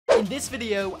In this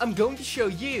video, I'm going to show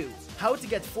you how to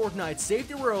get Fortnite Save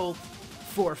the World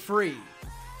for free.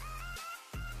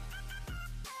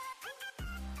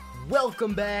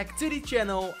 Welcome back to the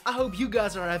channel. I hope you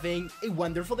guys are having a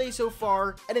wonderful day so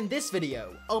far, and in this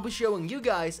video I'll be showing you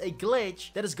guys a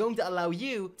glitch that is going to allow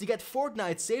you to get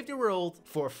Fortnite Save the World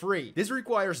for free. This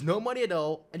requires no money at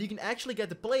all, and you can actually get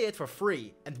to play it for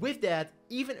free, and with that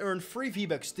even earn free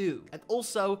V-Bucks too. And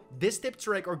also, this tip,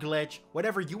 trick or glitch,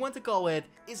 whatever you want to call it,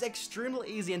 is extremely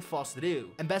easy and fast to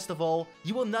do. And best of all,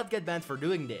 you will not get banned for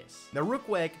doing this. Now real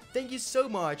quick, thank you so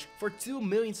much for 2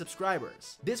 million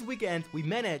subscribers. This weekend we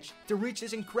managed to reach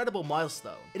this incredible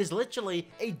milestone. It is literally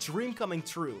a dream coming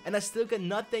true, and I still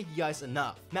cannot thank you guys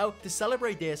enough. Now to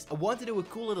celebrate this, I want to do a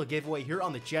cool little giveaway here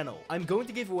on the channel. I'm going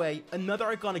to give away another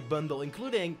iconic bundle,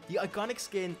 including the iconic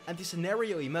skin and the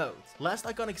scenario emote. Last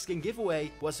iconic skin giveaway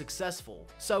was successful,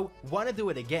 so wanna do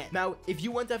it again. Now if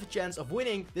you want to have a chance of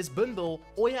winning this bundle,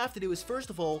 all you have to do is first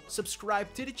of all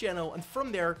subscribe to the channel, and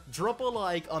from there drop a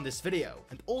like on this video,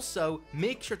 and also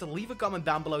make sure to leave a comment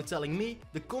down below telling me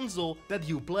the console that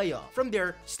you play on. From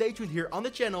there, stay tuned here on the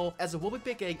channel as I will be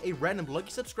picking a random lucky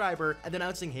subscriber and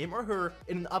announcing him or her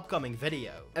in an upcoming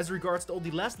video. As regards to all the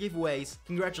last giveaways,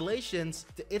 congratulations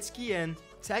to Itskian,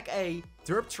 Tech A,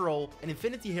 Derp Troll, and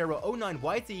Infinity Hero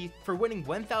 09YT for winning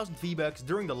 1000 V-Bucks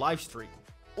during the livestream.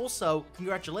 Also,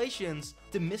 congratulations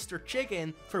to Mr.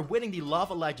 Chicken for winning the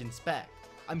Lava Legends pack.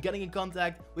 I'm getting in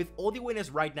contact with all the winners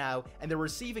right now, and they're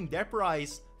receiving their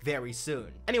prize very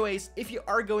soon. Anyways, if you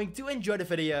are going to enjoy the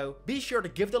video, be sure to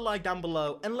give the like down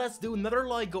below, and let's do another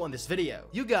like goal on this video.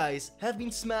 You guys have been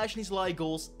smashing these like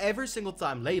goals every single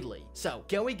time lately, so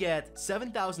can we get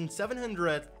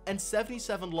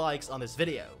 7,777 likes on this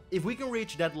video? If we can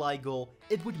reach that like goal,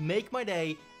 it would make my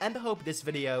day, and I hope this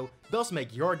video does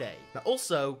make your day. Now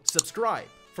also, subscribe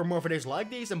for more videos like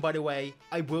these, and by the way,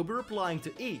 I will be replying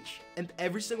to each and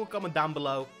every single comment down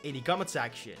below in the comment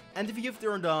section. And if you've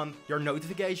turned on your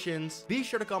notifications, be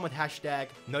sure to comment hashtag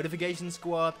notification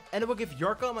squad, and I will give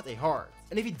your comment a heart.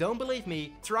 And if you don't believe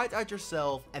me, try it out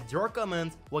yourself and your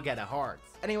comment will get a heart.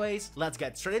 Anyways, let's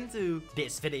get straight into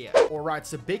this video. Alright,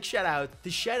 so big shout out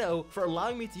to Shadow for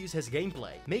allowing me to use his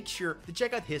gameplay. Make sure to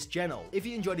check out his channel if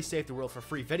you enjoy the Save the World for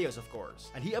free videos, of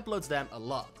course, and he uploads them a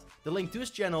lot. The link to his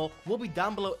channel will be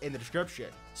down below in the description,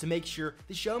 so make sure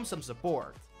to show him some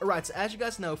support. Alright, so as you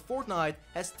guys know, Fortnite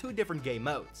has 2 different game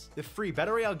modes: the free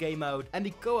Battle Royale game mode and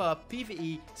the co-op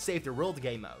PvE Save the World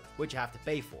game mode, which you have to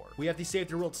pay for. We have the Save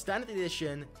the World Standard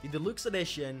Edition, the Deluxe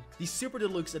Edition, the Super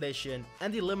Deluxe Edition,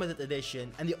 and the Limited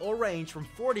Edition, and they all range from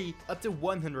 $40 up to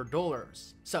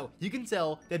 $100. So you can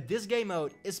tell that this game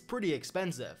mode is pretty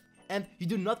expensive, and you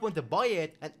do not want to buy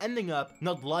it and ending up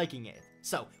not liking it.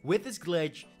 So, with this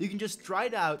glitch, you can just try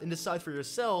it out and decide for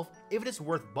yourself if it is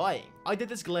worth buying. I did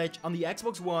this glitch on the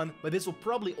Xbox One, but this will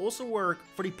probably also work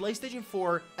for the PlayStation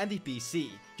 4 and the PC.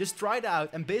 Just try it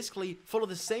out and basically follow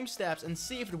the same steps and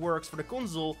see if it works for the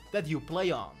console that you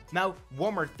play on. Now,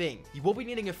 one more thing, you will be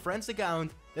needing a friend's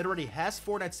account that already has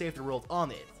Fortnite Save the World on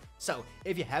it. So,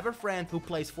 if you have a friend who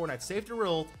plays Fortnite Save the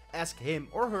World, ask him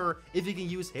or her if you can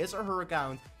use his or her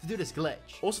account to do this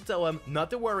glitch. Also tell him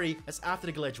not to worry, as after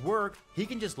the glitch worked, he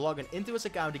can just log in into his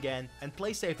account again and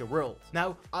play Save the World.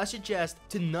 Now, I suggest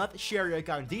to not share your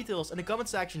account details in the comment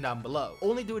section down below.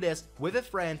 Only do this with a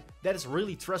friend that is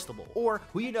really trustable, or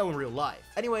who you know in real life.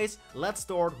 Anyways, let's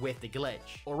start with the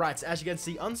glitch. Alright, so as you can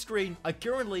see on screen, I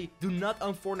currently do not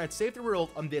own Fortnite Save the World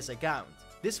on this account.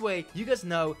 This way, you guys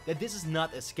know that this is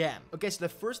not a scam. Okay, so the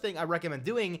first thing I recommend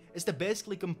doing is to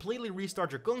basically completely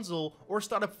restart your console or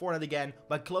start up Fortnite again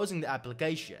by closing the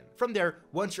application. From there,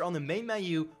 once you're on the main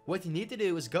menu, what you need to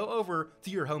do is go over to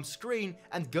your home screen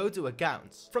and go to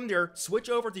accounts. From there, switch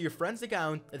over to your friend's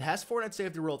account that has Fortnite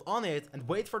Save the World on it and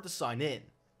wait for it to sign in.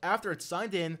 After it's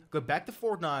signed in, go back to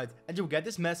Fortnite and you'll get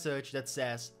this message that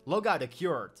says, logout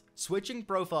occurred. Switching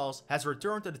profiles has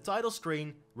returned to the title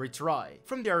screen, retry.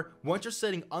 From there, once you're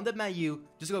sitting on the menu,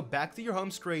 just go back to your home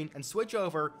screen and switch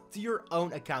over to your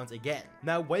own account again.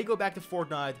 Now, when you go back to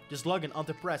Fortnite, just log in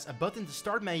onto press a button to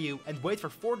start menu and wait for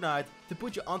Fortnite to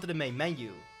put you onto the main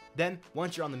menu. Then,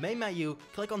 once you're on the main menu,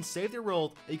 click on Save the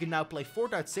World and you can now play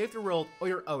Fortnite Save the World on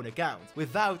your own account,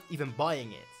 without even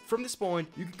buying it. From this point,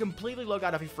 you can completely log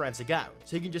out of your friend's account,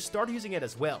 so you can just start using it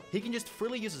as well. He can just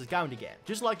freely use his account again,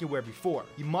 just like you were before.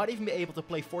 You might even be able to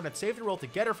play Fortnite Save the World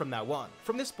together from now on.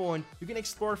 From this point, you can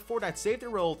explore Fortnite Save the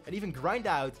World and even grind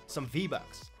out some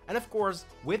V-Bucks. And of course,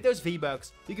 with those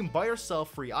V-Bucks, you can buy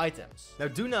yourself free items. Now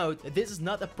do note that this is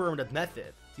not a permanent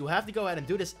method. You'll have to go ahead and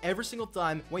do this every single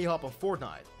time when you hop on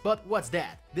Fortnite. But what's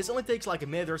that? This only takes like a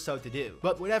minute or so to do.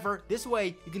 But whatever, this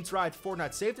way you can try out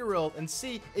Fortnite Save the World and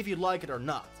see if you like it or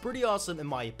not. Pretty awesome in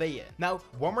my opinion. Now,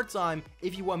 one more time,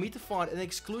 if you want me to find an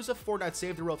exclusive Fortnite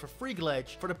Save the World for free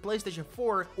glitch for the PlayStation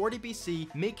 4 or the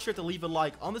PC, make sure to leave a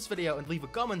like on this video and leave a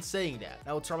comment saying that.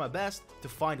 I will try my best to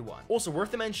find one. Also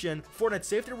worth to mention, Fortnite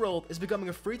Save the World is becoming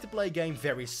a free-to-play game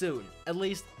very soon. At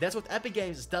least, that's what Epic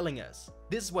Games is telling us.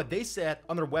 This is what they said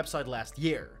on their website last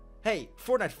year. Hey,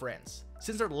 Fortnite friends.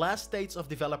 Since our last states of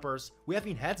developers, we have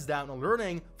been heads down on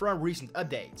learning from our recent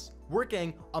updates,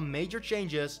 working on major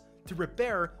changes to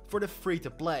prepare for the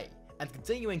free-to-play, and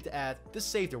continuing to add to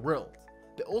Save the World.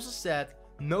 They also said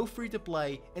no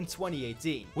free-to-play in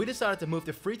 2018. We decided to move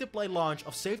the free-to-play launch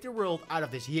of Save the World out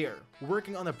of this year. We're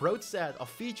working on a broad set of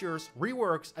features,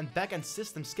 reworks, and backend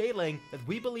system scaling that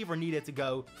we believe are needed to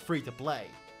go free-to-play.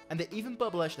 And they even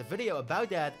published a video about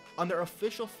that on their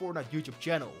official Fortnite YouTube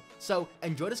channel. So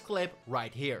enjoy this clip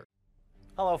right here.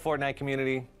 Hello Fortnite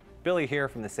community, Billy here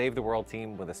from the Save the World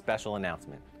team with a special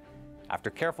announcement. After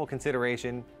careful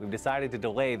consideration, we've decided to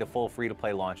delay the full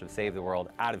free-to-play launch of Save the World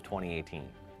out of 2018.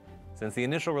 Since the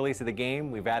initial release of the game,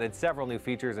 we've added several new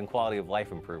features and quality of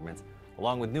life improvements,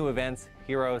 along with new events,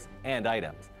 heroes, and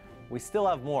items. We still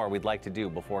have more we'd like to do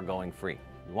before going free.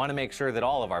 We want to make sure that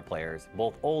all of our players,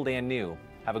 both old and new,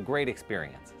 have a great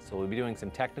experience, so we'll be doing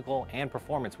some technical and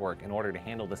performance work in order to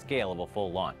handle the scale of a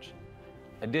full launch.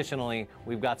 Additionally,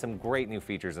 we've got some great new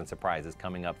features and surprises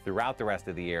coming up throughout the rest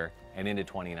of the year and into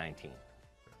 2019.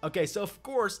 Okay, so of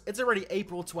course, it's already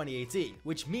April 2018,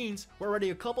 which means we're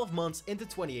already a couple of months into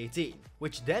 2018,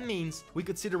 which then means we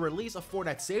could see the release of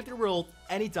Fortnite Save the World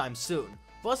anytime soon.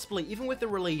 Possibly even with the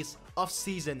release of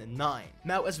Season 9.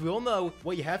 Now, as we all know,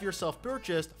 when you have yourself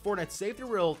purchased Fortnite Save the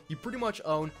World, you pretty much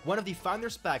own one of the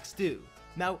Founders Packs too.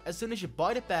 Now, as soon as you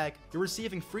buy the pack, you're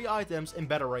receiving free items in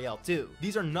Battle Royale too.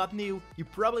 These are not new, you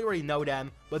probably already know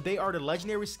them, but they are the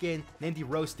legendary skin named the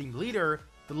Rose Team Leader,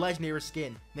 the legendary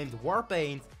skin named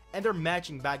Warpaint, and their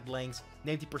matching back blings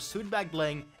named the Pursuit back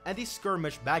bling and the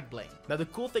Skirmish back bling. Now, the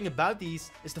cool thing about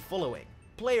these is the following.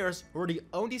 Players who already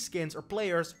own these skins or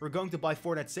players who are going to buy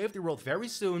Fortnite Save the World very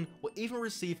soon will even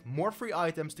receive more free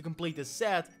items to complete this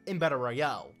set in Battle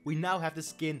Royale. We now have the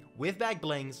skin with back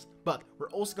blings, but we're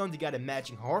also going to get a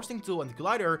matching harvesting tool and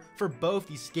glider for both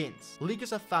these skins. Leakers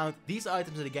have found these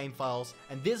items in the game files,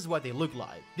 and this is what they look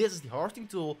like. This is the harvesting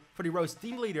tool for the Rose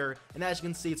Team Leader, and as you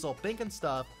can see, it's all pink and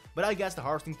stuff. But I guess the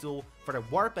harvesting tool for the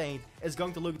Warpaint is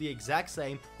going to look the exact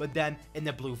same, but then in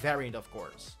the blue variant, of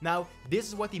course. Now, this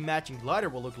is what the matching glider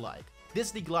will look like. This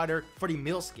is the glider for the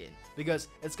male skin, because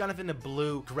it's kind of in a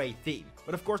blue-gray theme.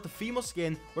 But of course, the female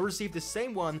skin will receive the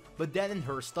same one, but then in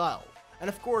her style. And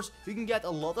of course, you can get a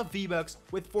lot of V-Bucks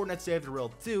with Fortnite Save the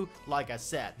World too, like I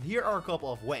said. Here are a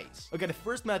couple of ways. Okay, the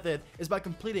first method is by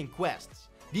completing quests.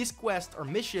 These quests or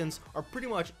missions are pretty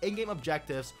much in-game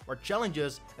objectives or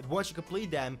challenges, and once you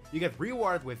complete them, you get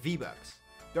rewarded with V-Bucks.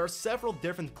 There are several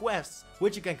different quests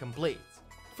which you can complete.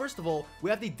 First of all, we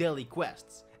have the daily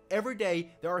quests. Every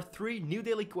day, there are 3 new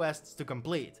daily quests to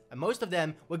complete, and most of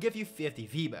them will give you 50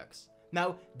 V-Bucks.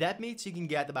 Now, that means you can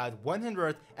get about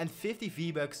 150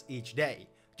 V-Bucks each day,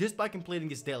 just by completing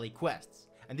these daily quests.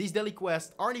 And these daily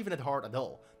quests aren't even that hard at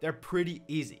all, they're pretty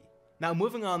easy. Now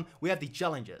moving on, we have the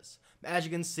challenges. As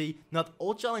you can see, not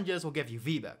all challenges will give you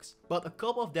V-Bucks, but a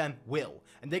couple of them will,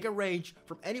 and they can range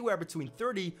from anywhere between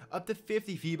 30 up to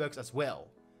 50 V-Bucks as well.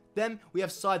 Then we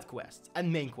have side quests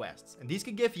and main quests, and these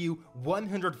can give you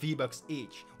 100 V-Bucks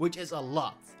each, which is a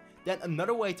lot. Then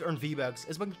another way to earn V-Bucks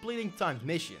is by completing timed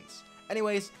missions.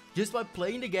 Anyways, just by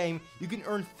playing the game, you can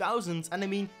earn thousands, and I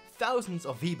mean thousands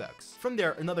of V-Bucks. From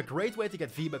there, another great way to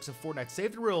get V-Bucks in Fortnite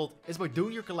Save the World is by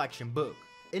doing your collection book.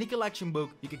 In the collection book,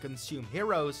 you can consume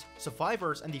heroes,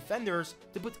 survivors, and defenders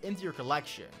to put into your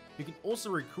collection. You can also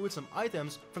recruit some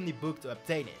items from the book to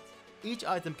obtain it. Each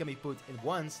item can be put in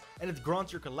once, and it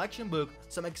grants your collection book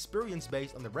some experience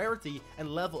based on the rarity and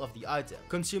level of the item.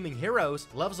 Consuming heroes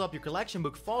levels up your collection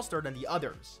book faster than the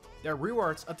others. There are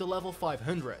rewards up to level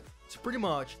 500, so pretty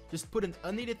much just put in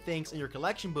unneeded things in your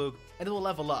collection book and it will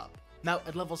level up. Now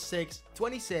at level 6,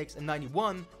 26, and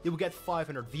 91, you will get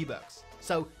 500 V-Bucks.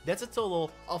 So that's a total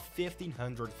of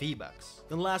 1500 V-Bucks.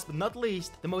 Then last but not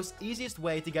least, the most easiest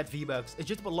way to get V-Bucks is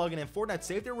just by logging in Fortnite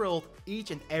Save the World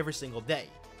each and every single day.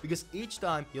 Because each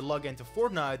time you log into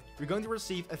Fortnite, you're going to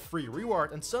receive a free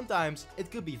reward, and sometimes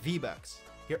it could be V-Bucks.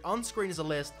 Here on screen is a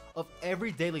list of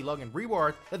every daily login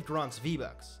reward that grants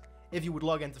V-Bucks. If you would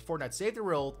log into Fortnite Save the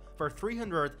World for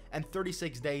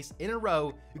 336 days in a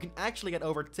row, you can actually get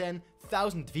over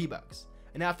 10,000 V-Bucks.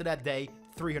 And after that day,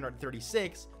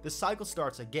 336, the cycle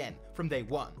starts again from day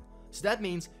 1. So that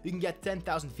means you can get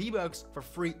 10,000 V-Bucks for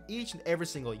free each and every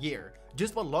single year,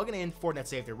 just by logging in Fortnite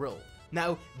Save the World.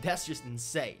 Now, that's just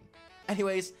insane.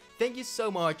 Anyways, thank you so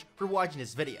much for watching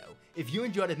this video. If you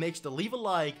enjoyed it, make sure to leave a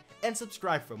like and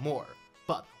subscribe for more.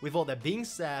 But with all that being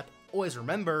said, always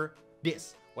remember,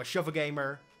 this was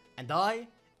ShuffleGamer, and I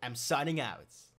am signing out.